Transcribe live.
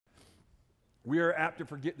We are apt to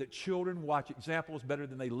forget that children watch examples better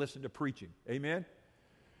than they listen to preaching. Amen?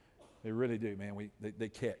 They really do, man. They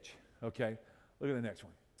catch. Okay? Look at the next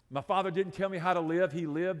one. My father didn't tell me how to live. He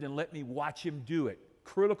lived and let me watch him do it.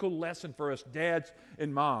 Critical lesson for us dads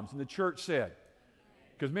and moms. And the church said,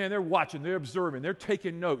 because, man, they're watching, they're observing, they're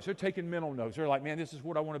taking notes, they're taking mental notes. They're like, man, this is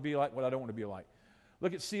what I want to be like, what I don't want to be like.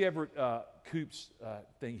 Look at C. Everett Koop's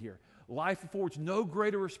thing here. Life affords no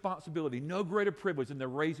greater responsibility, no greater privilege than the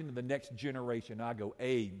raising of the next generation. I go,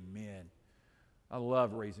 amen. I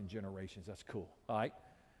love raising generations. That's cool. All right.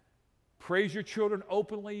 Praise your children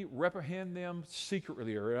openly, reprehend them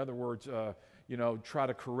secretly, or in other words, try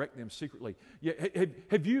to correct them secretly. Yeah,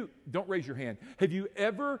 have you, don't raise your hand, have you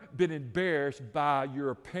ever been embarrassed by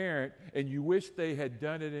your parent and you wish they had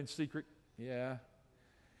done it in secret? Yeah.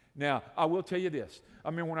 Now, I will tell you this. I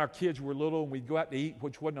remember when our kids were little and we'd go out to eat,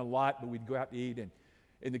 which wasn't a lot, but we'd go out to eat,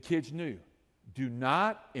 and the kids knew, do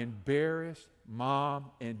not embarrass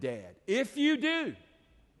mom and dad. If you do,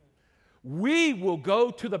 we will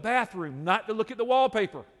go to the bathroom not to look at the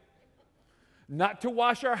wallpaper, not to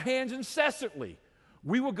wash our hands incessantly.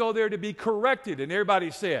 We will go there to be corrected, and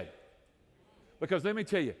everybody said. Because let me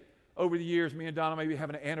tell you, over the years, me and Donna may be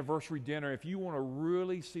having an anniversary dinner. If you want to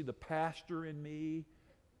really see the pastor in me,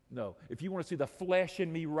 no. If you want to see the flesh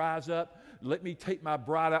in me rise up, let me take my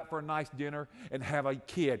bride out for a nice dinner and have a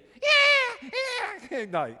kid. Yeah.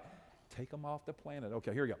 No, take them off the planet.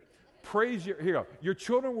 Okay, here we go. Here you go. Your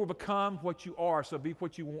children will become what you are, so be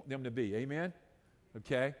what you want them to be. Amen?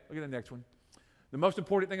 Okay, look at the next one. The most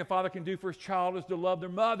important thing a father can do for his child is to love their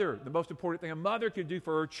mother. The most important thing a mother can do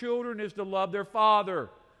for her children is to love their father.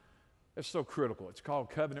 That's so critical. It's called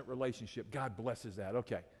covenant relationship. God blesses that.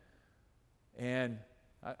 Okay. And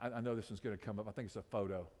I know this one's going to come up. I think it's a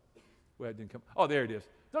photo. Well, it didn't come. Oh, there it is.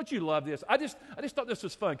 Don't you love this? I just thought this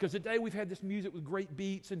was fun because today we've had this music with great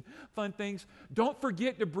beats and fun things. Don't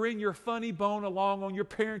forget to bring your funny bone along on your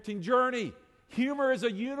parenting journey. Humor is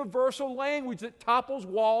a universal language that topples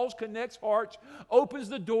walls, connects hearts, opens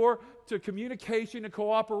the door to communication and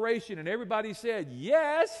cooperation. And everybody said,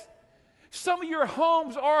 yes. Some of your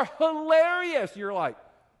homes are hilarious. You're like,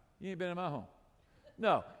 you ain't been in my home.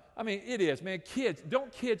 No. I mean, it is, man.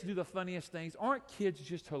 Don't kids do the funniest things? Aren't kids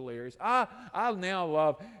just hilarious? I now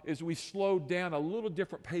love as we slow down a little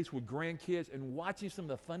different pace with grandkids and watching some of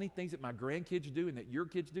the funny things that my grandkids do and that your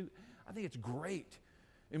kids do. I think it's great.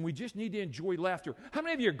 And we just need to enjoy laughter. How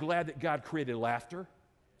many of you are glad that God created laughter?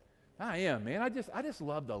 I am, man. I just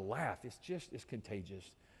love to laugh. It's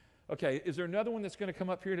contagious. Okay, is there another one that's going to come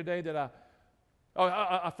up here today that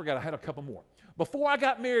I forgot. I had a couple more. Before I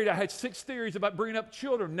got married, I had 6 theories about bringing up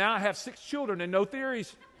children. Now I have 6 children and no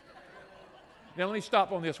theories. Now let me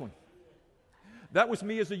stop on this one. That was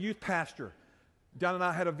me as a youth pastor. Don and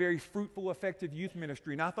I had a very fruitful, effective youth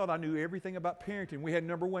ministry, and I thought I knew everything about parenting. We had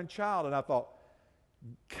number 1 child, and I thought,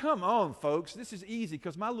 come on, folks, this is easy,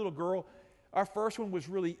 because my little girl, our first one was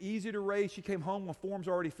really easy to raise. She came home with forms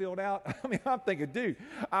already filled out. I mean, I'm thinking, dude,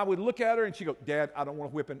 I would look at her and she'd go, Dad, I don't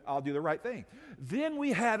want to whip him. I'll do the right thing. Then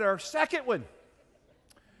we had our second one.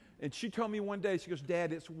 And she told me one day, she goes,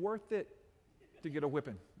 Dad, it's worth it to get a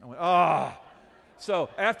whipping. I went, ah. So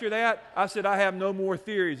after that, I said, I have no more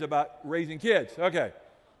theories about raising kids. Okay.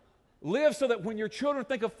 Live so that when your children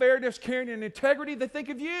think of fairness, caring, and integrity, they think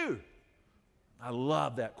of you. I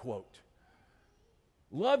love that quote.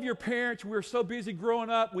 Love your parents. We're so busy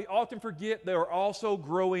growing up, we often forget they're also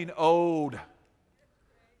growing old.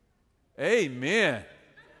 Amen.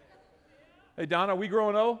 Hey, Donna, are we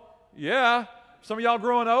growing old? Yeah. Some of y'all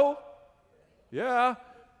growing old? Yeah.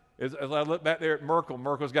 As I look back there at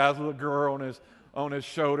Merkel's got his little girl on his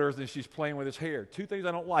shoulders, and she's playing with his hair. 2 things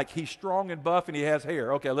I don't like. He's strong and buff, and he has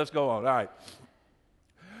hair. Okay, let's go on. All right.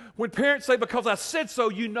 When parents say, because I said so,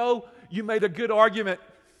 you know you made a good argument.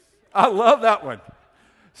 I love that one.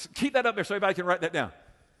 Keep that up there so everybody can write that down.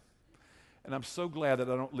 And I'm so glad that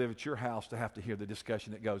I don't live at your house to have to hear the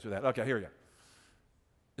discussion that goes with that. Okay, here we go.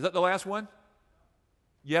 Is that the last one?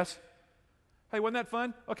 Yes? Hey, wasn't that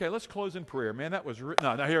fun? Okay, let's close in prayer. Man, that was...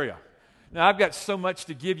 No, here we go. Now, I've got so much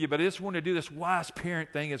to give you, but I just want to do this wise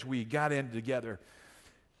parent thing as we got in together.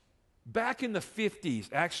 Back in the 50s,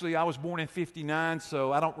 actually, I was born in 59,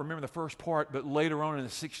 so I don't remember the first part, but later on in the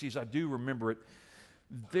 60s, I do remember it.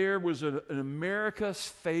 There was an America's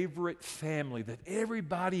favorite family that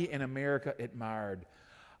everybody in America admired.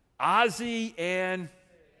 Ozzie and...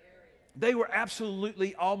 They were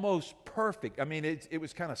absolutely almost perfect. I mean, it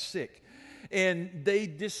was kind of sick. And they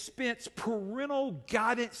dispensed parental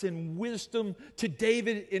guidance and wisdom to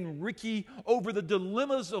David and Ricky over the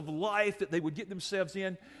dilemmas of life that they would get themselves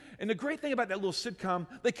in. And the great thing about that little sitcom,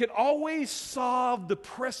 they could always solve the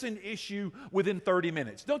pressing issue within 30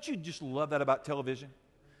 minutes. Don't you just love that about television?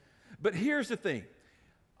 But here's the thing.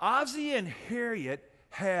 Ozzie and Harriet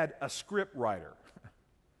had a script writer,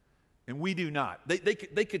 and we do not.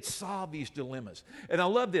 They could solve these dilemmas. And I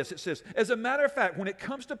love this. It says, as a matter of fact, when it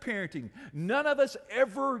comes to parenting, none of us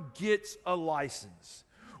ever gets a license.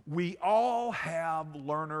 We all have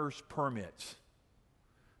learner's permits.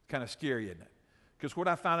 Kind of scary, isn't it? Because what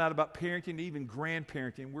I found out about parenting, even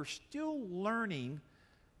grandparenting, we're still learning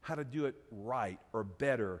how to do it right or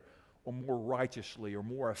better or more righteously or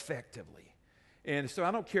more effectively. And so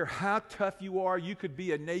I don't care how tough you are. You could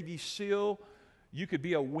be a Navy SEAL. You could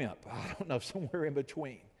be a wimp. I don't know, somewhere in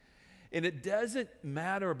between. And it doesn't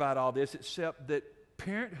matter about all this except that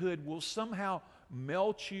parenthood will somehow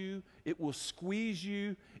melt you. It will squeeze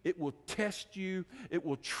you. It will test you. It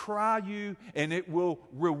will try you. And it will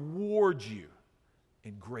reward you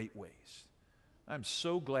in great ways. I'm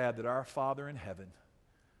so glad that our Father in heaven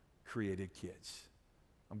created kids.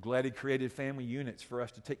 I'm glad He created family units for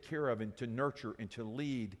us to take care of and to nurture and to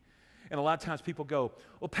lead. And a lot of times people go,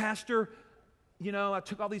 well, Pastor, you know, I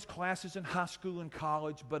took all these classes in high school and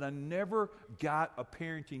college, but I never got a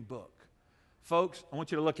parenting book. Folks, I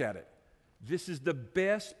want you to look at it. This is the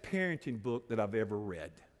best parenting book that I've ever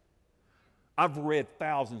read. I've read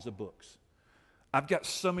thousands of books. I've got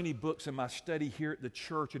so many books in my study here at the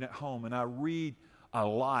church and at home, and I read a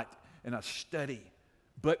lot and I study.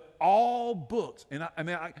 But all books, and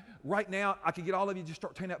right now I could get all of you to just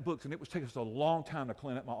start taking out books, and it would take us a long time to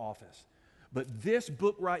clean up my office. But this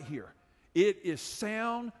book right here, it is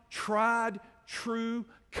sound, tried, true,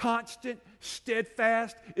 constant,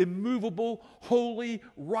 steadfast, immovable, holy,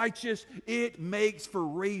 righteous. It makes for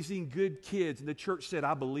raising good kids. And the church said,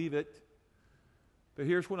 I believe it. But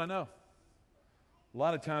here's what I know. A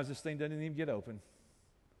lot of times this thing doesn't even get open.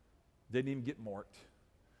 Doesn't even get marked.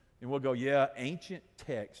 And we'll go, yeah, ancient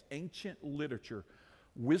text, ancient literature,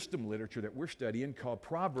 wisdom literature that we're studying called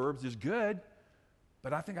Proverbs is good,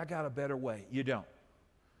 but I think I got a better way. You don't.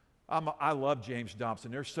 I love James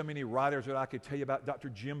Dobson. There's so many writers that I could tell you about. Dr.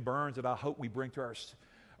 Jim Burns that I hope we bring to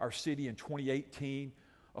our city in 2018,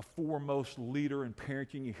 a foremost leader in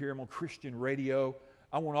parenting. You hear him on Christian radio.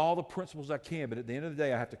 I want all the principles I can, but at the end of the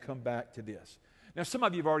day, I have to come back to this. Now, some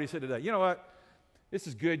of you have already said today, you know what? This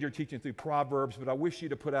is good, you're teaching through Proverbs, but I wish you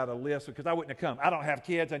to put out a list because I wouldn't have come. I don't have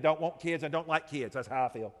kids, I don't want kids, I don't like kids. That's how I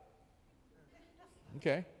feel.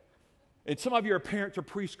 Okay. And some of you are parents or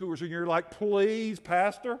preschoolers and you're like, please,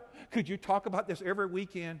 Pastor, could you talk about this every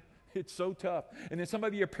weekend? It's so tough. And then some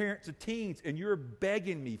of you are parents of teens and you're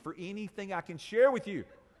begging me for anything I can share with you.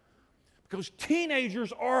 Because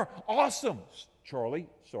teenagers are awesome. Charlie,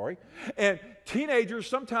 sorry. And teenagers,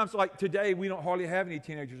 sometimes like today, we don't hardly have any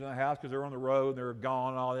teenagers in the house because they're on the road, they're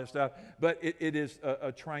gone and all that stuff. But it is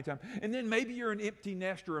a trying time. And then maybe you're an empty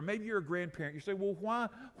nester or maybe you're a grandparent. You say, well,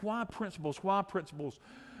 why principles? Why principles?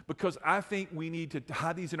 Because I think we need to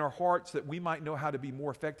hide these in our hearts that we might know how to be more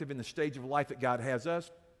effective in the stage of life that God has us.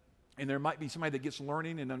 And there might be somebody that gets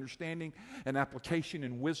learning and understanding and application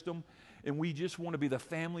and wisdom. And we just want to be the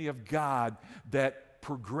family of God that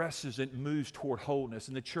progresses and moves toward wholeness.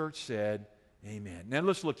 And the church said, amen. Now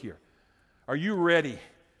let's look here. Are you ready?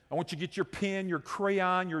 I want you to get your pen, your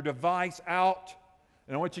crayon, your device out.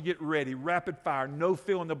 And I want you to get ready. Rapid fire. No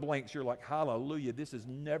fill in the blanks. You're like, hallelujah, this has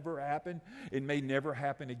never happened. It may never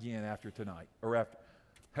happen again after tonight. Or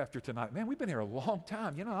after tonight. Man, we've been here a long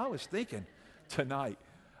time. You know, I was thinking tonight.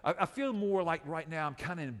 I feel more like right now I'm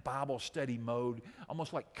kind of in Bible study mode,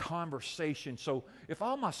 almost like conversation. So if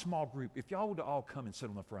all my small group, if y'all would all come and sit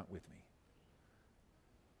on the front with me.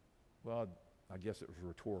 Well, I guess it was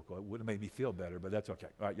rhetorical. It would have made me feel better, but that's okay.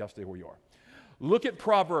 All right, y'all stay where you are. Look at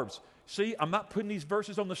Proverbs. See, I'm not putting these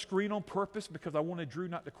verses on the screen on purpose because I wanted Drew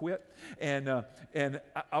not to quit. And I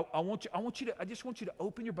just want you to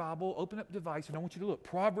open your Bible, open up the device, and I want you to look.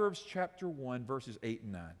 Proverbs chapter 1, verses 8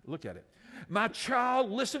 and 9. Look at it. My child,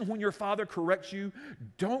 listen when your father corrects you.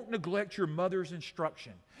 Don't neglect your mother's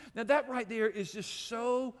instruction. Now that right there is just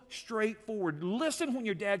so straightforward. Listen when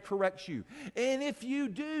your dad corrects you. And if you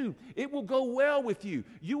do, it will go well with you.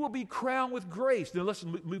 You will be crowned with grace. Now let's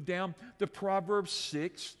move down to Proverbs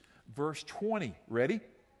 6, verse 20. Ready?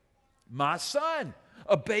 My son,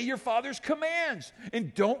 obey your father's commands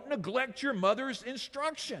and don't neglect your mother's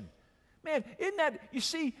instruction. Man, isn't that, you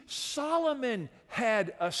see, Solomon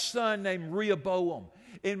had a son named Rehoboam.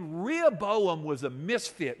 And Rehoboam was a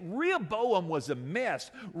misfit. Rehoboam was a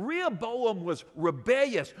mess. Rehoboam was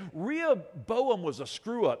rebellious. Rehoboam was a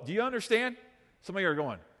screw-up. Do you understand? Some of you are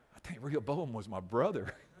going, I think Rehoboam was my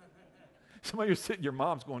brother. Some of you are sitting, your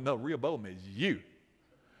mom's going, no, Rehoboam is you.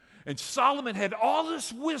 And Solomon had all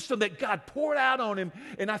this wisdom that God poured out on him.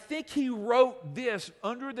 And I think he wrote this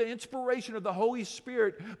under the inspiration of the Holy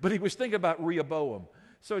Spirit, but he was thinking about Rehoboam.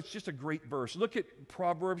 So it's just a great verse. Look at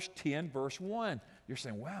Proverbs 10, verse 1. You're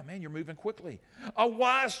saying, wow, man, you're moving quickly. A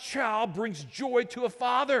wise child brings joy to a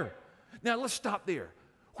father. Now, let's stop there.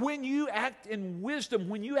 When you act in wisdom,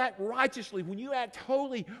 when you act righteously, when you act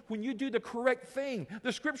holy, when you do the correct thing,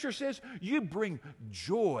 the Scripture says you bring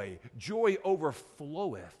joy. Joy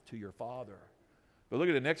overfloweth to your father. But look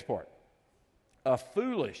at the next part. A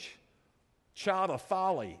foolish child of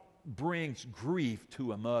folly brings grief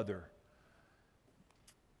to a mother.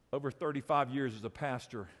 Over 35 years as a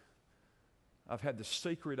pastor, I've had the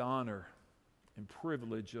sacred honor and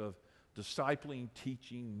privilege of discipling,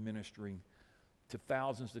 teaching, ministering to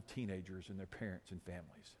thousands of teenagers and their parents and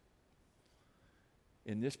families.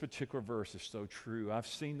 And this particular verse is so true. I've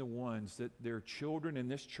seen the ones that their children in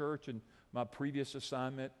this church and my previous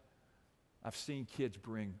assignment, I've seen kids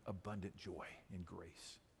bring abundant joy and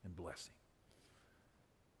grace and blessing.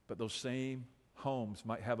 But those same homes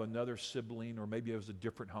might have another sibling, or maybe it was a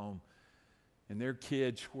different home, and their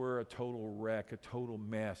kids were a total wreck, a total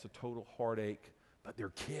mess, a total heartache. But their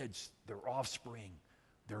kids, their offspring,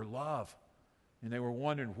 their love. And they were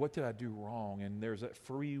wondering, what did I do wrong? And there's that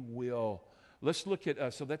free will. Let's look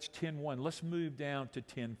at, so that's 10:1. Let's move down to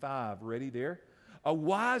 10:5. Ready there? A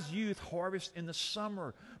wise youth harvests in the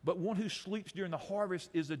summer, but one who sleeps during the harvest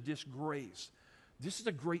is a disgrace. This is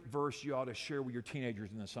a great verse you ought to share with your teenagers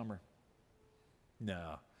in the summer.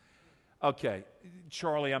 No. Okay,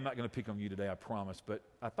 Charlie, I'm not going to pick on you today, I promise, but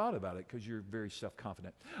I thought about it because you're very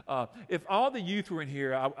self-confident. If all the youth were in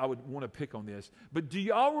here, I would want to pick on this. But do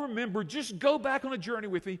y'all remember, just go back on a journey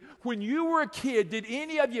with me, when you were a kid, did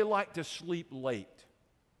any of you like to sleep late?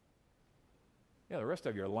 Yeah, the rest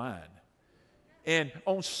of you are lying. And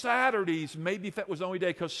on Saturdays, maybe if that was the only day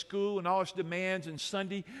because school and all its demands, and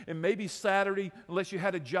Sunday, and maybe Saturday, unless you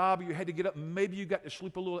had a job or you had to get up, maybe you got to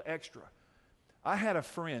sleep a little extra. I had a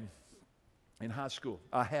friend in high school.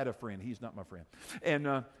 I had a friend. He's not my friend.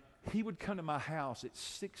 And he would come to my house at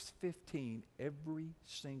 6:15 every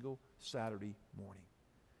single Saturday morning.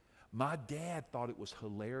 My dad thought it was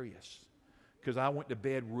hilarious because I went to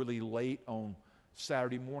bed really late on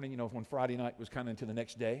Saturday morning, when Friday night was kind of into the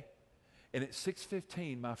next day. And at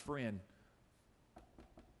 6:15, my friend,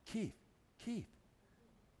 Keith, you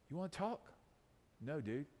want to talk? No,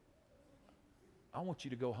 dude. I want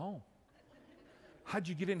you to go home. How'd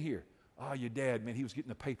you get in here? Oh, your dad, man, he was getting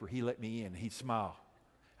the paper. He let me in. He'd smile.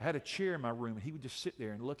 I had a chair in my room, and he would just sit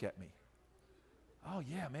there and look at me. Oh,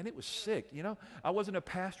 yeah, man, it was sick. I wasn't a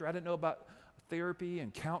pastor. I didn't know about therapy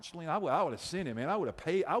and counseling. I would have sent him, man. I would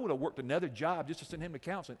have worked another job just to send him to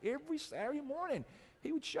counseling. Every Saturday morning,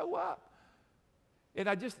 he would show up. And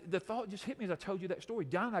the thought just hit me as I told you that story.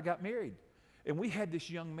 Don and I got married, and we had this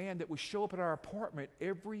young man that would show up at our apartment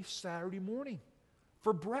every Saturday morning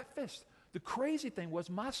for breakfast. The crazy thing was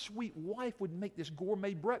my sweet wife would make this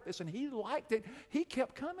gourmet breakfast, and he liked it. He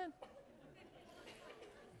kept coming.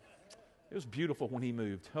 It was beautiful when he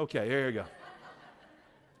moved. Okay, here you go.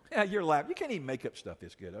 Yeah, you're laughing. You can't even make up stuff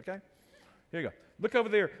this good, okay? Here you go. Look over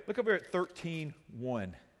there. Look over there at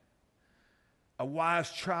 13:1. A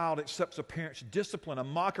wise child accepts a parent's discipline. A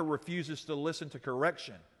mocker refuses to listen to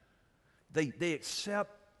correction. They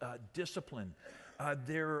accept discipline.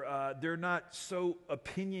 They're not so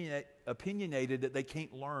opinionated that they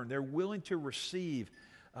can't learn. They're willing to receive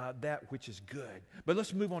that which is good. But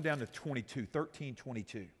let's move on down to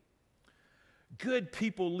 13:22. Good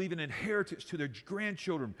people leave an inheritance to their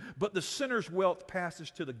grandchildren, but the sinner's wealth passes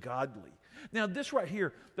to the godly. Now, this right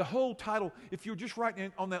here, the whole title, if you're just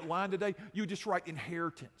writing on that line today, you just write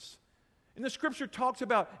inheritance. And the Scripture talks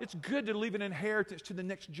about it's good to leave an inheritance to the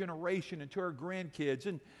next generation and to our grandkids.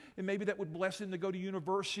 And maybe that would bless them to go to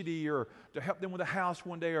university, or to help them with a house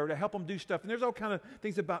one day, or to help them do stuff. And there's all kind of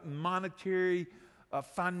things about monetary,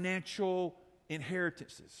 financial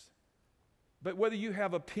inheritances. But whether you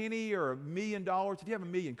have a penny or $1 million, if you have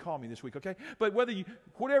 $1 million, call me this week, okay? But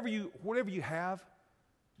whatever you have,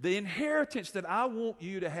 the inheritance that I want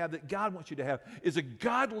you to have, that God wants you to have, is a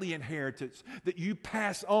godly inheritance that you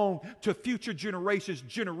pass on to future generations,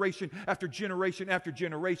 generation after generation after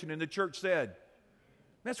generation. And the church said,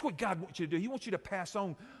 that's what God wants you to do. He wants you to pass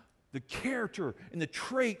on the character and the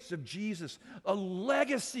traits of Jesus, a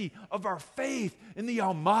legacy of our faith in the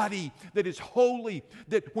Almighty that is holy,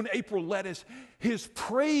 that when April led us, His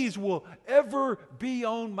praise will ever be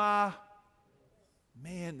on my...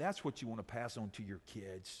 Man, that's what you want to pass on to your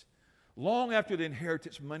kids. Long after the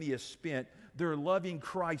inheritance money is spent, they're loving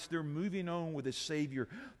Christ. They're moving on with the Savior.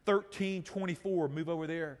 13:24, move over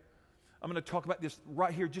there. I'm going to talk about this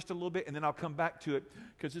right here just a little bit, and then I'll come back to it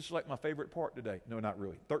because this is like my favorite part today. No, not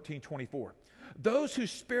really. 13:24. Those who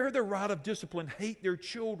spare the rod of discipline hate their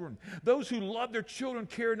children. Those who love their children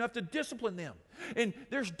care enough to discipline them. And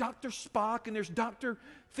there's Dr. Spock, and there's Dr.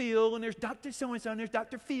 Phil, and there's Dr. So-and-so, and there's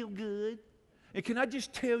Dr. Feelgood. And can I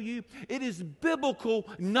just tell you, it is biblical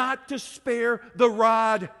not to spare the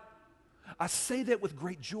rod. I say that with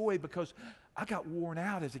great joy because I got worn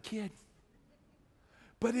out as a kid.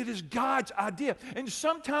 But it is God's idea. And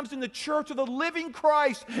sometimes in the church of the living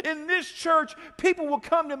Christ, in this church, people will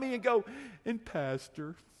come to me and go, and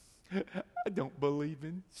Pastor, I don't believe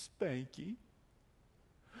in spanking.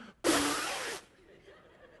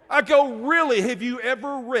 I go, really? Have you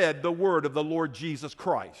ever read the word of the Lord Jesus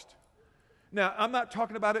Christ? Now, I'm not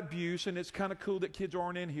talking about abuse, and it's kind of cool that kids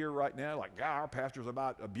aren't in here right now. Like, God, our pastor's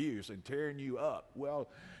about abuse and tearing you up. Well,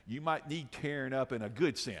 you might need tearing up in a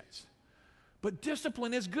good sense. But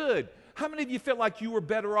discipline is good. How many of you felt like you were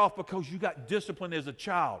better off because you got disciplined as a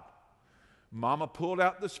child? Mama pulled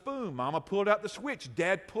out the spoon. Mama pulled out the switch.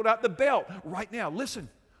 Dad pulled out the belt. Right now, listen.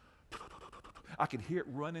 I can hear it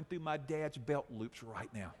running through my dad's belt loops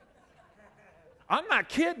right now. I'm not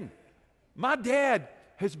kidding. My dad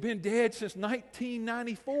has been dead since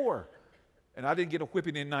 1994. And I didn't get a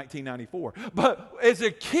whipping in 1994. But as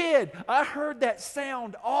a kid, I heard that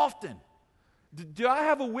sound often. Do I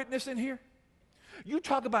have a witness in here? You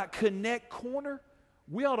talk about connect corner.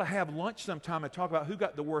 We ought to have lunch sometime and talk about who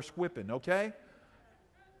got the worst whipping, okay?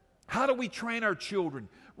 How do we train our children?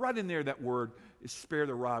 Right in there, that word is spare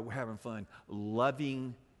the rod. We're having fun.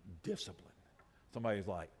 Loving discipline. Somebody's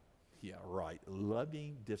like, yeah, right.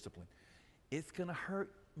 Loving discipline. It's going to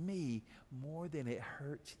hurt me more than it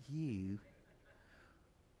hurts you.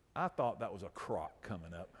 I thought that was a crock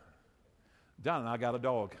coming up. John and I got a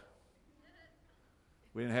dog.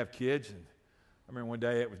 We didn't have kids, and I remember one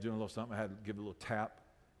day it was doing a little something. I had to give it a little tap,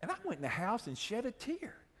 and I went in the house and shed a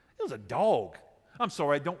tear. It was a dog. I'm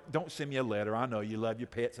sorry, don't send me a letter. I know you love your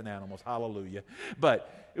pets and animals. Hallelujah.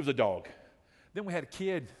 But it was a dog. Then we had a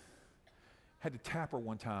kid. Had to tap her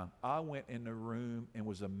one time. I went in the room and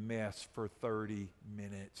was a mess for 30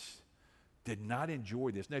 minutes. Did not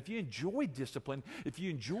enjoy this. Now, if you enjoy discipline, if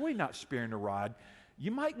you enjoy not sparing the rod,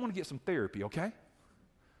 you might want to get some therapy, okay?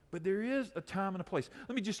 But there is a time and a place.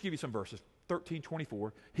 Let me just give you some verses.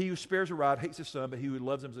 13:24. He who spares a rod hates his son, but he who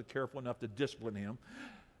loves him is careful enough to discipline him.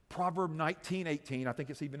 Proverb 19:18. I think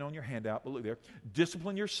it's even on your handout, but look there.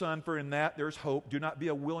 Discipline your son, for in that there's hope. Do not be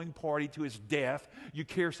a willing party to his death. You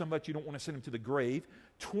care so much you don't want to send him to the grave.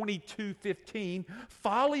 22:15.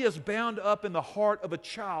 Folly is bound up in the heart of a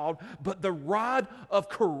child, but the rod of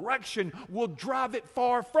correction will drive it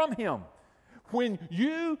far from him. When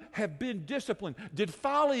you have been disciplined, did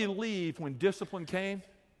folly leave when discipline came?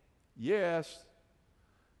 Yes.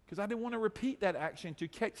 Because I didn't want to repeat that action to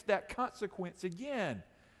catch that consequence again.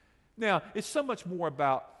 Now, it's so much more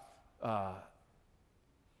about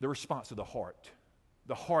the response of the heart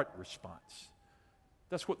response.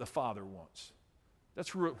 That's what the Father wants.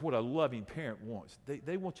 That's what a loving parent wants.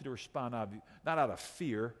 They want you to respond not out of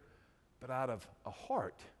fear, but out of a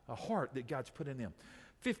heart that God's put in them.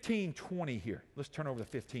 15:20 here. Let's turn over to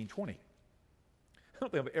 15:20. I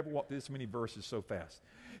don't think I've ever walked through this many verses so fast.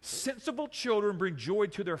 Sensible children bring joy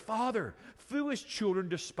to their father. Foolish children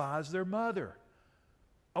despise their mother.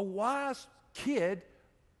 A wise kid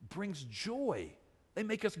brings joy. They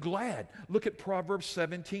make us glad. Look at Proverbs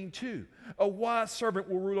 17:2. A wise servant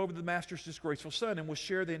will rule over the master's disgraceful son and will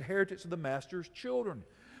share the inheritance of the master's children.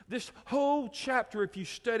 This whole chapter, if you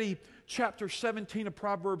study chapter 17 of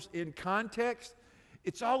Proverbs in context,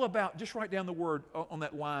 it's all about, just write down the word on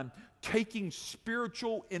that line, taking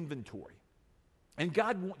spiritual inventory. And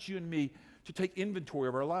God wants you and me to take inventory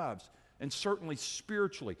of our lives, and certainly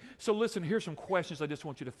spiritually. So listen, here's some questions I just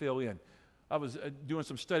want you to fill in. I was doing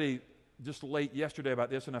some study just late yesterday about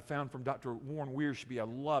this, and I found from Dr. Warren Wiersbe. I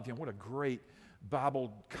love him. What a great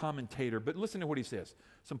Bible commentator. But listen to what he says.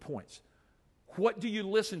 Some points. What do you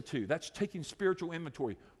listen to? That's taking spiritual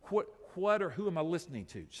inventory. What or who am I listening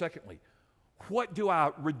to? Secondly, what do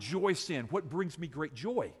I rejoice in? What brings me great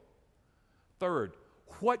joy? Third,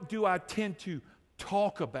 what do I tend to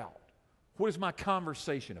talk about? What is my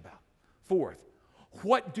conversation about? Fourth,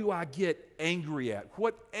 what do I get angry at?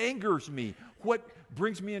 What angers me? What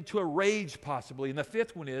brings me into a rage possibly? And the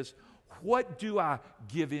fifth one is, what do I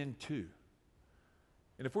give in to?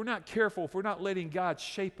 And if we're not careful, if we're not letting God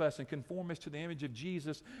shape us and conform us to the image of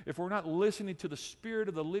Jesus, if we're not listening to the Spirit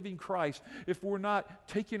of the living Christ, if we're not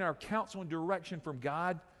taking our counsel and direction from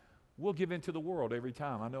God, we'll give in to the world every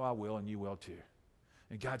time. I know I will, and you will too.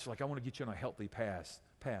 And God's like, I want to get you on a healthy path.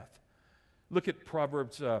 Look at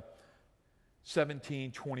Proverbs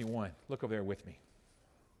 17:21. Look over there with me.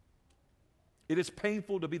 It is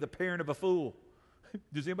painful to be the parent of a fool.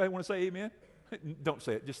 Does anybody want to say amen? Don't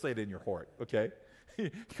say it. Just say it in your heart, okay?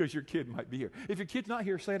 Because your kid might be here. If your kid's not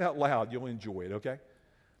here, say it out loud. You'll enjoy it, okay?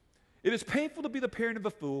 It is painful to be the parent of a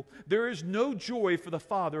fool. There is no joy for the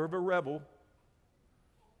father of a rebel.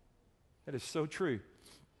 That is so true.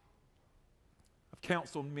 I've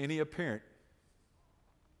counseled many a parent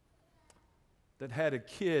that had a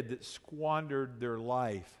kid that squandered their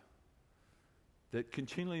life, that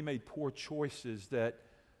continually made poor choices, that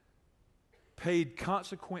paid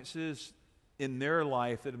consequences in their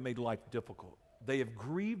life that have made life difficult. They have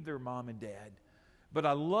grieved their mom and dad. But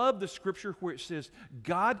I love the scripture where it says,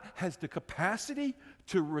 God has the capacity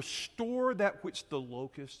to restore that which the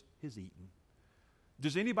locust has eaten.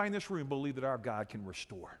 Does anybody in this room believe that our God can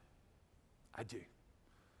restore? I do.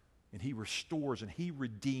 And He restores and He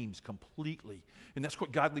redeems completely. And that's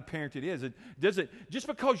what godly parenting is. Just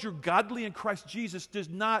because you're godly in Christ Jesus does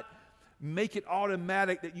not make it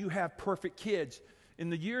automatic that you have perfect kids. In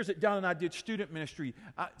the years that Don and I did student ministry,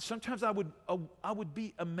 sometimes I would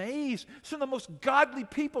be amazed. Some of the most godly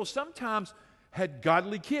people sometimes had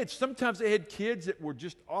godly kids. Sometimes they had kids that were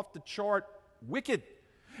just off the chart wicked.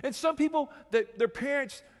 And some people, that their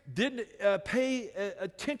parents didn't pay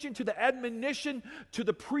attention to the admonition, to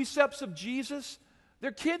the precepts of Jesus.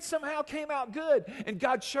 Their kids somehow came out good. And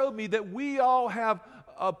God showed me that we all have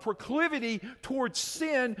a proclivity towards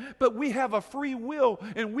sin, but we have a free will,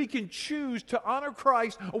 and we can choose to honor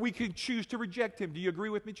Christ or we can choose to reject Him. Do you agree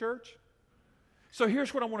with me, church? So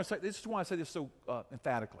here's what I want to say. This is why I say this so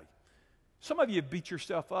emphatically. Some of you have beat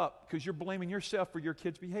yourself up because you're blaming yourself for your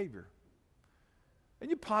kids' behavior. And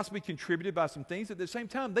you possibly contributed by some things. At the same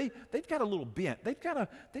time, they've got a little bent. They've got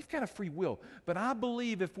a free will. But I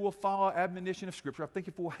believe if we'll follow admonition of Scripture, I think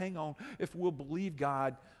if we'll hang on, if we'll believe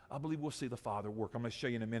God, I believe we'll see the Father work. I'm going to show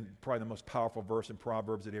you in a minute probably the most powerful verse in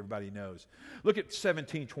Proverbs that everybody knows. Look at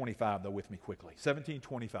 17:25, though, with me quickly.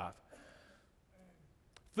 17:25.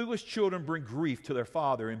 Foolish children bring grief to their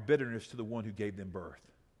father and bitterness to the one who gave them birth.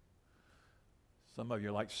 Some of you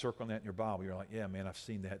are like circling that in your Bible. You're like, yeah, man, I've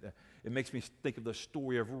seen that. It makes me think of the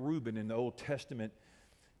story of Reuben in the Old Testament,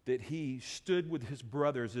 that he stood with his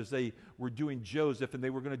brothers as they were doing Joseph, and they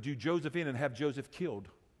were going to do Joseph in and have Joseph killed.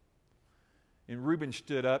 And Reuben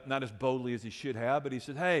stood up, not as boldly as he should have, but he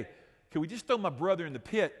said, hey, can we just throw my brother in the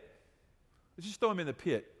pit? Let's just throw him in the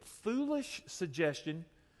pit. Foolish suggestion.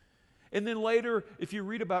 And then later, if you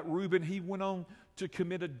read about Reuben, he went on to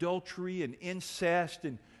commit adultery and incest.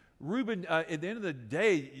 And Reuben, at the end of the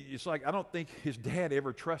day, it's like, I don't think his dad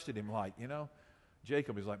ever trusted him like,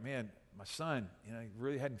 Jacob is like, man, my son, he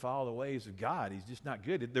really hadn't followed the ways of God. He's just not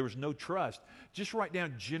good. There was no trust. Just write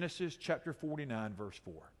down Genesis chapter 49, verse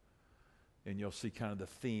 4. And you'll see kind of the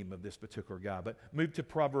theme of this particular guy. But move to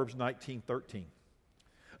Proverbs 19:13.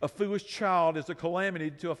 A foolish child is a calamity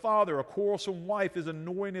to a father. A quarrelsome wife is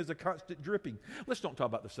annoying as a constant dripping. Let's don't talk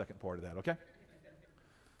about the second part of that, okay?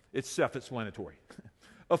 It's self-explanatory.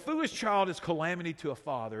 A foolish child is calamity to a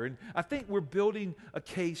father. And I think we're building a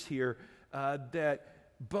case here that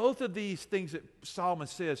both of these things that Solomon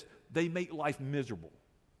says, they make life miserable.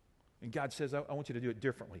 And God says, I want you to do it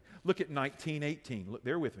differently. Look at 19:18. Look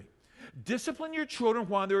there with me. Discipline your children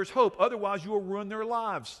while there is hope. Otherwise, you will ruin their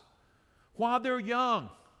lives. While they're young,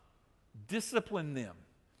 discipline them.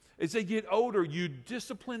 As they get older, you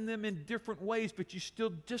discipline them in different ways, but you still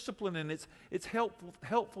discipline, and it's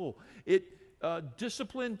helpful.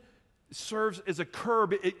 Discipline serves as a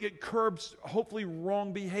curb. It curbs, hopefully,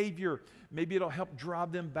 wrong behavior. Maybe it'll help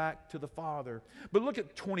drive them back to the Father. But look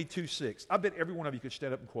at 22:6. I bet every one of you could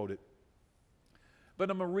stand up and quote it. But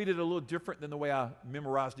I'm going to read it a little different than the way I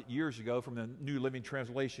memorized it years ago from the New Living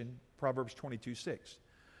Translation, Proverbs 22:6.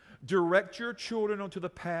 Direct your children onto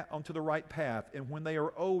the right path, and when they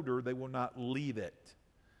are older, they will not leave it.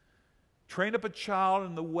 Train up a child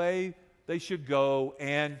in the way they should go,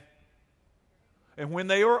 and when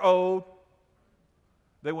they are old,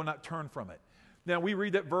 they will not turn from it. Now, we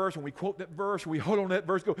read that verse, and we quote that verse, and we hold on to that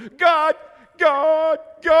verse, go, God,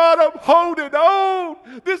 I'm holding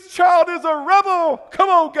on. This child is a rebel. Come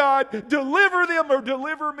on, God, deliver them or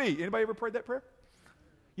deliver me. Anybody ever prayed that prayer?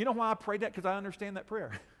 You know why I prayed that? Because I understand that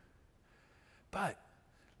prayer. But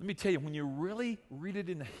let me tell you, when you really read it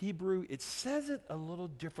in the Hebrew, it says it a little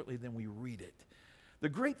differently than we read it. The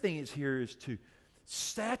great thing is to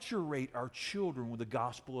saturate our children with the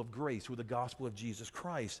gospel of grace, with the gospel of Jesus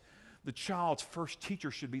Christ. The child's first teacher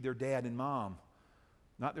should be their dad and mom,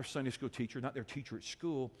 not their Sunday school teacher, not their teacher at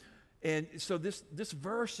school. And so this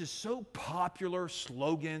verse is so popular,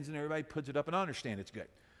 slogans, and everybody puts it up, and I understand it's good.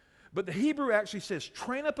 But the Hebrew actually says,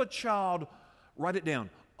 train up a child Write it down.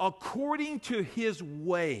 According to his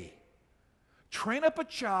way. Train up a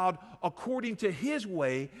child according to his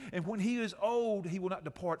way, and when he is old, he will not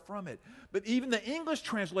depart from it. But even the English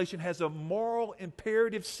translation has a moral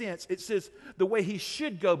imperative sense. It says the way he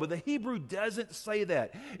should go, but the Hebrew doesn't say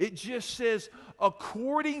that. It just says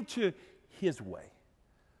according to his way.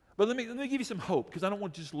 But let me give you some hope, because I don't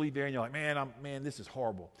want to just leave there and you're like, man, this is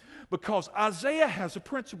horrible. Because Isaiah has a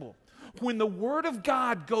principle. When the word of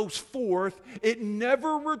God goes forth, it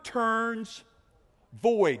never returns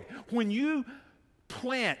void. When you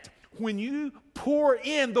plant, when you pour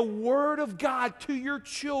in the word of God to your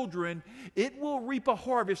children, it will reap a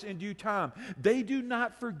harvest in due time. They do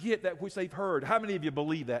not forget that which they've heard. How many of you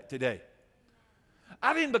believe that today?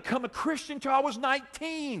 I didn't become a Christian until I was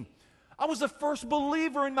 19. I was the first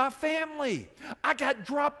believer in my family. I got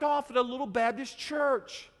dropped off at a little Baptist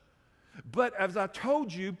church. But as I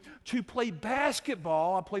told you, to play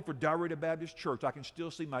basketball, I played for Dalreda Baptist Church. I can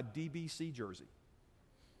still see my DBC jersey.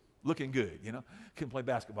 Looking good, you know. Couldn't play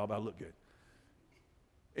basketball, but I looked good.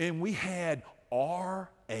 And we had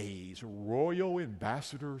RAs, Royal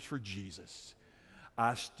Ambassadors for Jesus.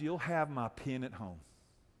 I still have my pin at home.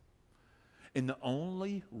 And the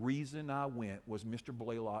only reason I went was Mr.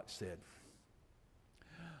 Blaylock said,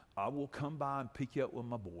 I will come by and pick you up with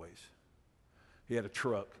my boys. He had a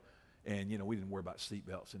truck, and, you know, we didn't worry about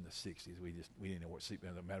seatbelts in the 60s. We didn't know what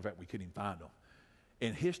seatbelts. As a matter of fact, we couldn't even find them.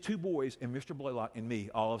 And his two boys and Mr. Blaylock and me,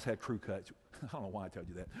 all of us had crew cuts. I don't know why I told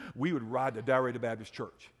you that. We would ride to Dalreda Baptist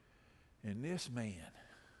Church. And this man,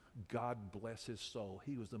 God bless his soul,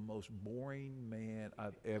 he was the most boring man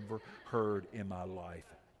I've ever heard in my life.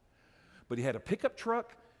 But he had a pickup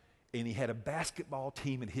truck, and he had a basketball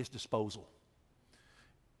team at his disposal.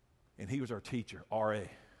 And he was our teacher, R.A.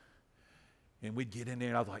 And we'd get in there,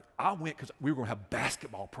 and I was like, I went because we were going to have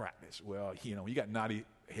basketball practice. Well, you know, you got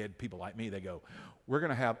 90-head people like me, they go, we're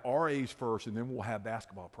going to have RAs first, and then we'll have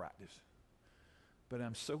basketball practice. But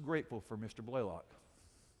I'm so grateful for Mr. Blaylock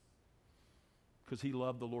because he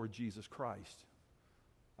loved the Lord Jesus Christ.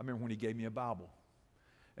 I remember when he gave me a Bible.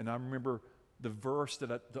 And I remember the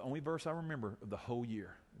only verse I remember of the whole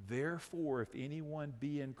year. Therefore, if anyone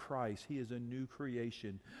be in Christ, he is a new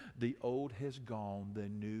creation. The old has gone, the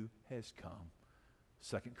new has come.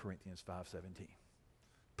 2 Corinthians 5:17.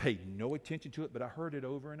 Paid no attention to it, but I heard it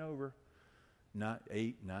over and over.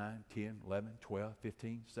 8, 9, 10, 11, 12,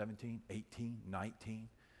 15, 17, 18, 19.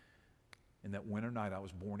 And that winter night I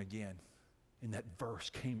was born again. And that verse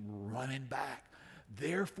came running back.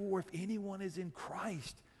 Therefore, if anyone is in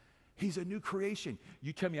Christ, he's a new creation.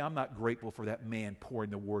 You tell me I'm not grateful for that man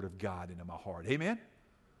pouring the word of God into my heart. Amen?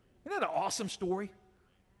 Isn't that an awesome story?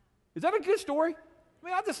 Is that a good story? I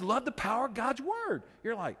mean, I just love the power of God's word.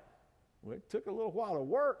 You're like, well, it took a little while to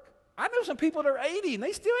work. I know some people that are 80 and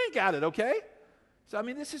they still ain't got it, okay? So, I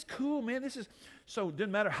mean, this is cool, man. So it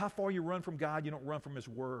doesn't matter how far you run from God, you don't run from his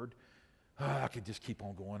word. I could just keep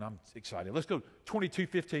on going. I'm excited. Let's go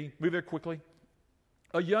 22:15. Move there quickly.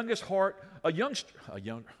 A youngster's heart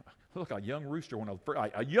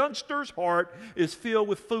is filled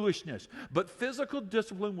with foolishness, but physical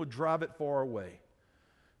discipline will drive it far away.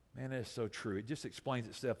 Man, that is so true. It just explains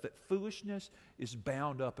itself that foolishness is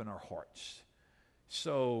bound up in our hearts.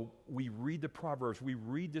 So we read the Proverbs, we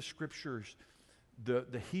read the Scriptures.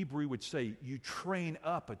 The Hebrew would say, you train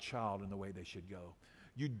up a child in the way they should go.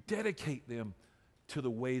 You dedicate them to the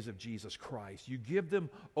ways of Jesus Christ. You give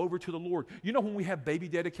them over to the Lord. You know, when we have baby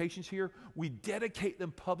dedications here, we dedicate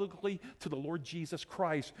them publicly to the Lord Jesus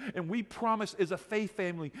Christ. And we promise as a faith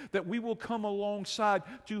family that we will come alongside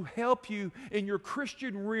to help you in your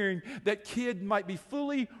Christian rearing, that kid might be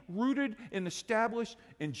fully rooted and established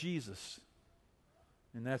in Jesus.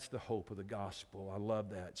 And that's the hope of the gospel. I love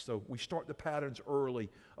that. So we start the patterns early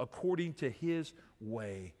according to his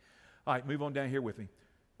way. All right, move on down here with me.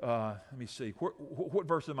 Let me see. What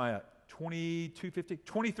verse am I at? 22:15?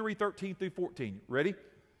 23:13 through 14. Ready?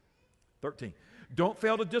 13. Don't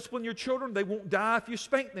fail to discipline your children. They won't die if you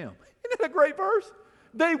spank them. Isn't that a great verse?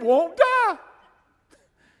 They won't die.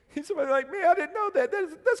 And somebody's like, man, I didn't know that.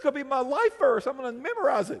 That's going to be my life verse. I'm going to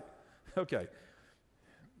memorize it. Okay.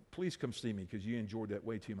 Please come see me because you enjoyed that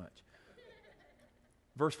way too much.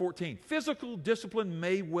 Verse 14. Physical discipline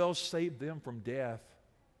may well save them from death.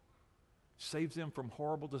 Saves them from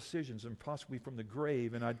horrible decisions and possibly from the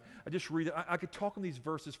grave. And I just read it. I could talk on these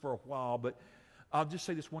verses for a while, but I'll just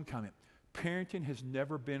say this one comment. Parenting has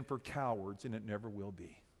never been for cowards, and it never will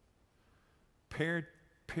be.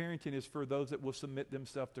 Parenting is for those that will submit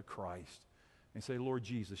themselves to Christ and say, Lord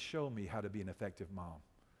Jesus, show me how to be an effective mom.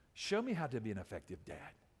 Show me how to be an effective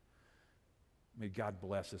dad. May God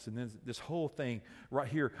bless us. And then this whole thing right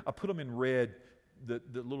here, I put them in red. The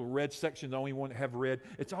little red section, the only one that have red.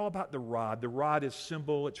 It's all about the rod. The rod is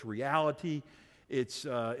symbol. It's reality.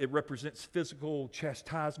 It represents physical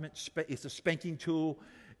chastisement. It's a spanking tool.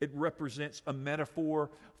 It represents a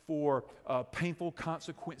metaphor for painful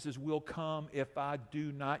consequences will come if I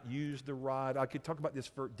do not use the rod. I could talk about this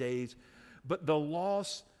for days. But the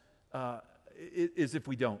loss is if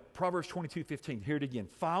we don't. Proverbs 22:15. Hear it again.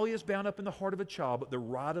 Folly is bound up in the heart of a child, but the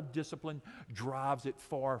rod of discipline drives it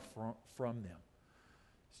far from them.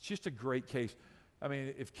 It's just a great case. I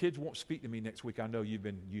mean, if kids won't speak to me next week, I know you've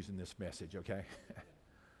been using this message, okay?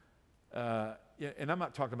 And I'm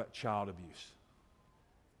not talking about child abuse.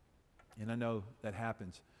 And I know that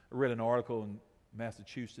happens. I read an article in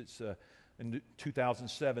Massachusetts in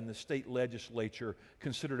 2007, the state legislature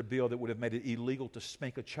considered a bill that would have made it illegal to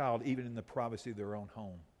spank a child even in the privacy of their own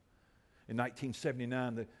home. In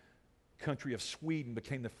 1979, the country of Sweden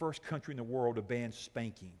became the first country in the world to ban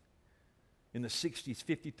spanking. In the 60s,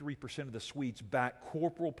 53% of the Swedes backed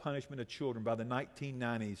corporal punishment of children. By the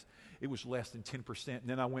 1990s, it was less than 10%. And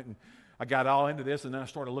then I got all into this, and then I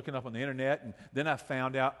started looking up on the internet, and then I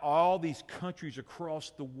found out all these countries across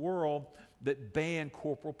the world that ban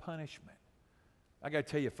corporal punishment. I got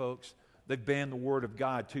to tell you, folks, they banned the Word of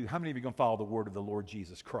God too. How many of you are going to follow the Word of the Lord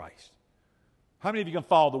Jesus Christ? How many of you are going to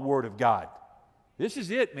follow the Word of God? This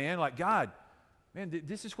is it, man. Like, God, man,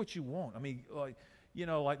 this is what you want. I mean,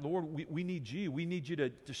 like, Lord, we need you. We need you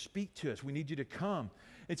to speak to us. We need you to come.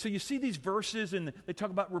 And so you see these verses, and they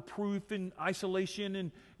talk about reproof and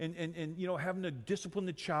isolation and having to discipline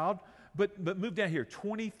the child. But move down here,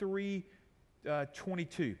 23,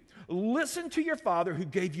 22. Listen to your father who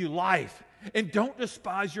gave you life, and don't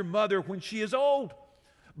despise your mother when she is old.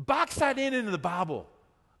 Box that into the Bible.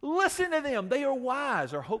 Listen to them. They are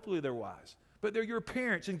wise, or hopefully they're wise. But they're your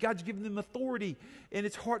parents, and God's given them authority, and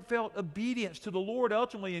it's heartfelt obedience to the Lord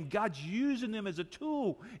ultimately, and God's using them as a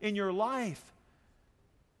tool in your life.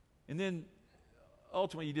 And then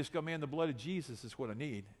ultimately you just go, man, the blood of Jesus is what I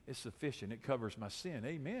need. It's sufficient. It covers my sin.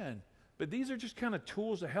 Amen. But these are just kind of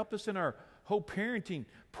tools to help us in our whole parenting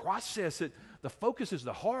process. The focus is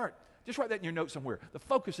the heart. Just write that in your notes somewhere. The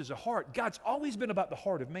focus is the heart. God's always been about the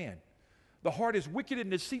heart of man. The heart is wicked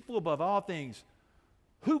and deceitful above all things.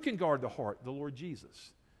 Who can guard the heart? The Lord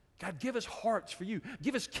Jesus. God, give us hearts for you.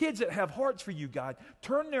 Give us kids that have hearts for you, God.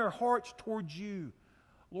 Turn their hearts towards you.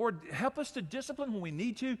 Lord, help us to discipline when we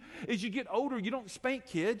need to. As you get older, you don't spank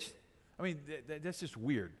kids. I mean, that's just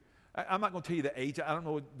weird. I'm not going to tell you the age. I don't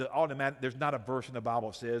know the automatic. There's not a verse in the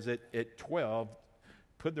Bible that says at 12,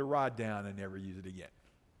 put the rod down and never use it again.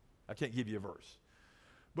 I can't give you a verse.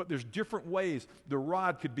 But there's different ways. The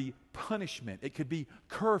rod could be punishment. It could be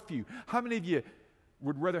curfew. How many of you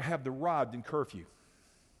would rather have the rod than curfew?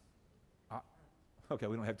 Okay,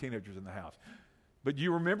 we don't have teenagers in the house. But do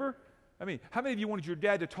you remember? I mean, how many of you wanted your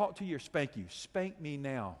dad to talk to you or spank you? Spank me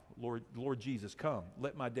now, Lord Jesus, come.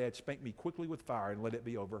 Let my dad spank me quickly with fire and let it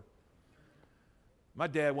be over. My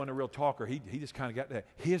dad wasn't a real talker. He just kind of got that.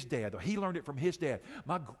 His dad, though, he learned it from his dad.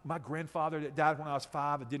 My grandfather that died when I was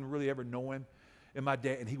 5, I didn't really ever know him. And my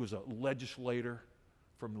dad, and he was a legislator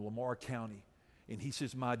from Lamar County. And he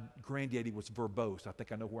says my granddaddy was verbose. I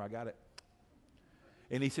think I know where I got it.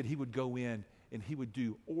 And he said he would go in and he would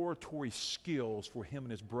do oratory skills for him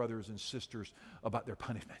and his brothers and sisters about their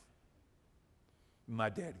punishment. My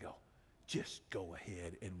dad go, just go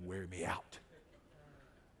ahead and wear me out.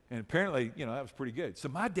 And apparently, that was pretty good. So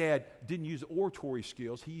my dad didn't use oratory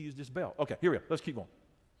skills. He used his belt. Okay, here we go. Let's keep going.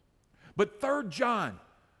 But 3 John,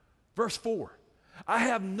 verse 4. I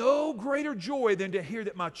have no greater joy than to hear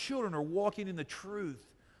that my children are walking in the truth.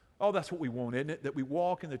 Oh, that's what we want, isn't it? That we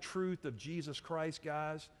walk in the truth of Jesus Christ,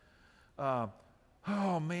 guys.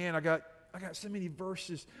 Oh man, I got so many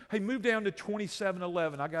verses. Hey, move down to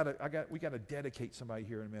 27:11. We gotta dedicate somebody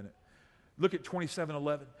here in a minute. Look at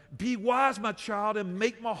 27:11. Be wise, my child, and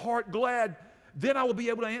make my heart glad. Then I will be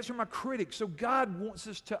able to answer my critics. So God wants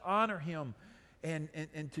us to honor Him and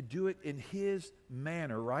to do it in His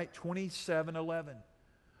manner, right? 27:11.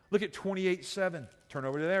 Look at 28:7. Turn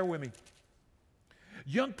over to there with me.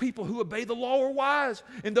 Young people who obey the law are wise,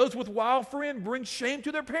 and those with wild friends bring shame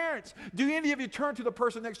to their parents. Do any of you turn to the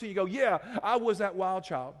person next to you and go, yeah, I was that wild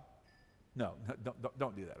child? No,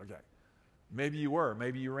 don't do that, okay? Maybe you were.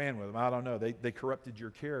 Maybe you ran with them. I don't know. They corrupted your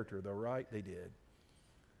character, though, right? They did.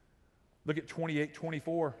 Look at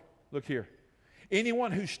 28:24. Look here.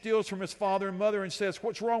 Anyone who steals from his father and mother and says,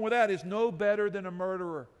 what's wrong with that, is no better than a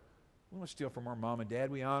murderer. We don't steal from our mom and dad.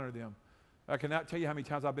 We honor them. I cannot tell you how many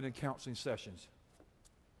times I've been in counseling sessions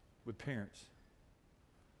with parents.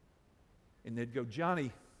 And they'd go,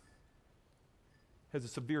 Johnny, has a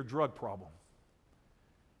severe drug problem.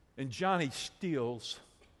 And Johnny steals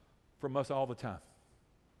from us all the time.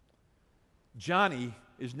 Johnny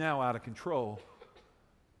is now out of control.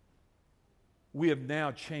 We have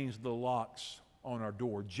now changed the locks on our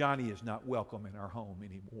door. Johnny is not welcome in our home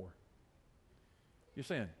anymore. You're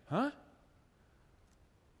saying, huh?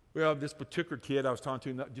 Well, this particular kid I was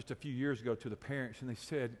talking to just a few years ago to the parents, and they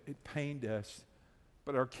said it pained us,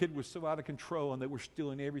 but our kid was so out of control, and they were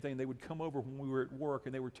stealing everything. They would come over when we were at work,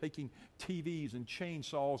 and they were taking TVs and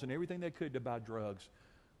chainsaws and everything they could to buy drugs.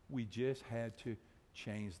 We just had to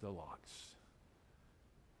change the locks.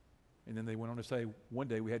 And then they went on to say, one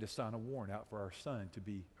day we had to sign a warrant out for our son to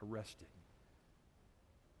be arrested.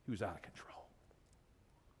 He was out of control.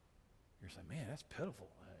 You're saying, man, that's pitiful.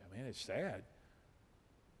 I mean, it's sad.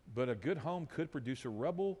 But a good home could produce a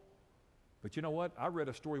rebel. But you know what? I read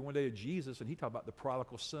a story one day of Jesus, and he talked about the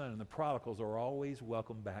prodigal son, and the prodigals are always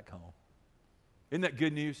welcome back home. Isn't that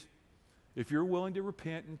good news? If you're willing to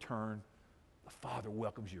repent and turn, the Father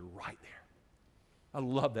welcomes you right there. I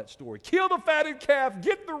love that story. Kill the fatted calf,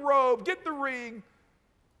 get the robe, get the ring.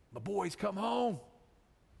 My boys, come home.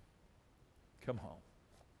 Come home.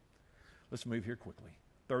 Let's move here quickly.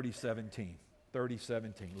 30:17.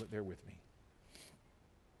 30:17. Look there with me.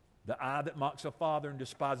 The eye that mocks a father and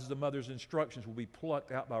despises a mother's instructions will be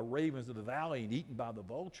plucked out by ravens of the valley and eaten by the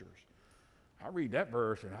vultures. I read that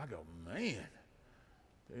verse and I go, man,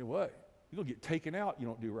 tell you what, you're going to get taken out you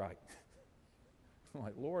don't do right. I'm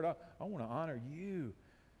like, Lord, I want to honor you.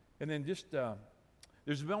 And then just,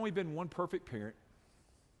 there's only been one perfect parent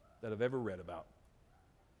that I've ever read about.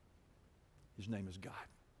 His name is God.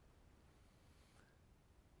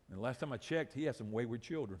 And the last time I checked, he has some wayward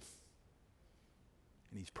children.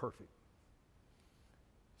 And he's perfect.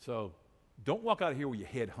 So don't walk out of here with your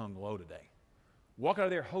head hung low today. Walk out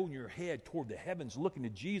of there holding your head toward the heavens, looking to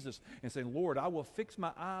Jesus and saying, Lord, I will fix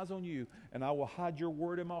my eyes on you, and I will hide your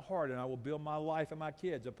word in my heart, and I will build my life and my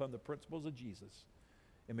kids upon the principles of Jesus.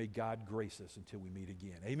 And may God grace us until we meet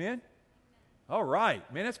again. Amen? All right.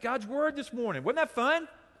 Man, that's God's word this morning. Wasn't that fun?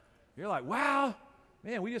 You're like, wow,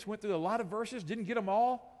 man, we just went through a lot of verses, didn't get them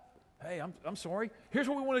all. Hey, I'm sorry. Here's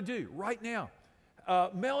what we want to do right now.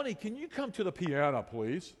 Melanie, can you come to the piano,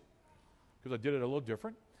 please? Because I did it a little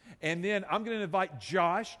different. And then I'm going to invite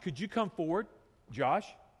Josh. Could you come forward, Josh?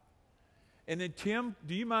 And then Tim,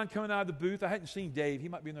 do you mind coming out of the booth? I hadn't seen Dave. He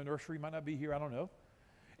might be in the nursery, might not be here. I don't know.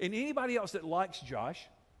 And anybody else that likes Josh,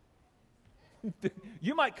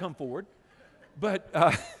 you might come forward. But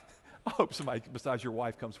I hope somebody besides your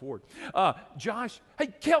wife comes forward. Josh, hey,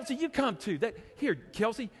 Kelsey, you come too. Here,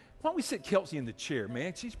 Kelsey, why don't we sit Kelsey in the chair,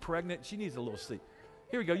 man? She's pregnant. She needs a little seat.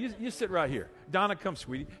 Here we go. You sit right here. Donna, come,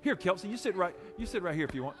 sweetie. Here, Kelsey, you sit right here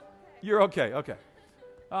if you want. You're okay. Okay.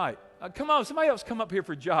 All right. Come on. Somebody else come up here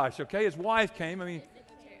for Josh, okay? His wife came. I mean,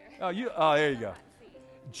 there you go.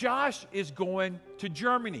 Josh is going to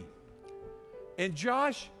Germany. And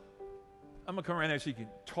Josh, I'm going to come around there so you can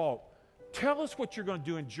talk. Tell us what you're going to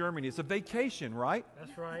do in Germany. It's a vacation, right?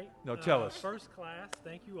 That's right. No, tell us. First class.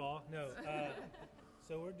 Thank you all. No.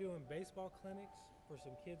 So we're doing baseball clinics for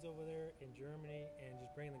some kids over there in Germany and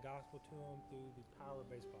just bringing the gospel to them through the power of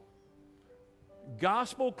baseball.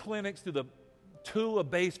 Gospel clinics through the tool of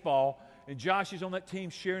baseball. And Josh is on that team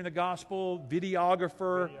sharing the gospel,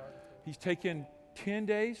 videographer. He's taken 10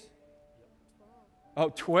 days? Oh,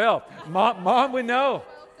 12. Mom would know.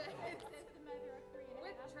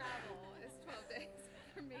 With travel, it's 12 days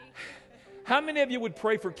for me. How many of you would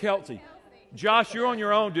pray for Kelsey? Josh, you're on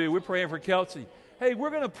your own, dude. We're praying for Kelsey. Hey,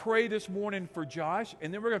 we're going to pray this morning for Josh,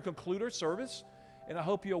 and then we're going to conclude our service, and I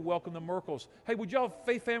hope you'll welcome the Merkles. Hey, would y'all,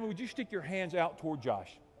 Faith Family, would you stick your hands out toward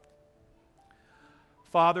Josh?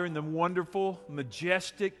 Father, in the wonderful,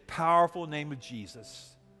 majestic, powerful name of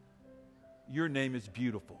Jesus, your name is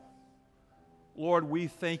beautiful. Lord, we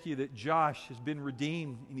thank you that Josh has been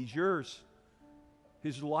redeemed, and he's yours.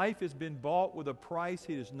 His life has been bought with a price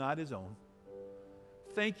it is not his own.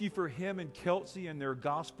 Thank you for him and Kelsey and their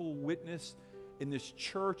gospel witness in this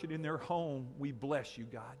church and in their home. We bless you,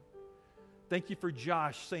 God. Thank you for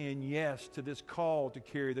Josh saying yes to this call to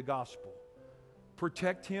carry the gospel.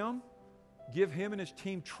 Protect him. Give him and his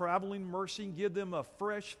team traveling mercy. Give them a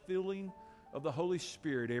fresh filling of the Holy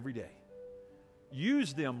Spirit every day.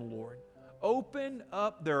 Use them, Lord. Open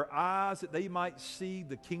up their eyes that they might see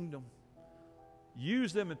the kingdom.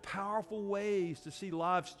 Use them in powerful ways to see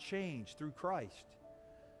lives changed through Christ.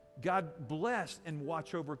 God bless and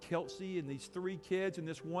watch over Kelsey and these 3 kids and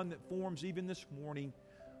this one that forms even this morning.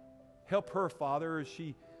 Help her, Father, as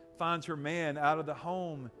she finds her man out of the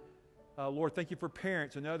home. Lord, thank you for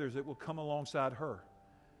parents and others that will come alongside her.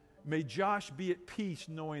 May Josh be at peace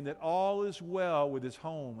knowing that all is well with his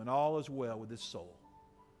home and all is well with his soul.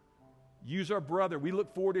 Use our brother. We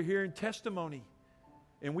look forward to hearing testimony.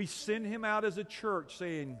 And we send him out as a church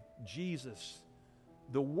saying, Jesus,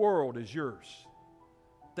 the world is yours.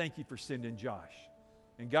 Thank you for sending Josh.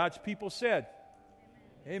 And God's people said,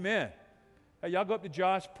 Amen. Hey, y'all go up to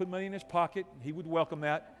Josh, put money in his pocket. He would welcome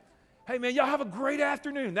that. Hey, man, y'all have a great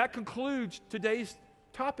afternoon. That concludes today's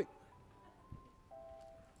topic.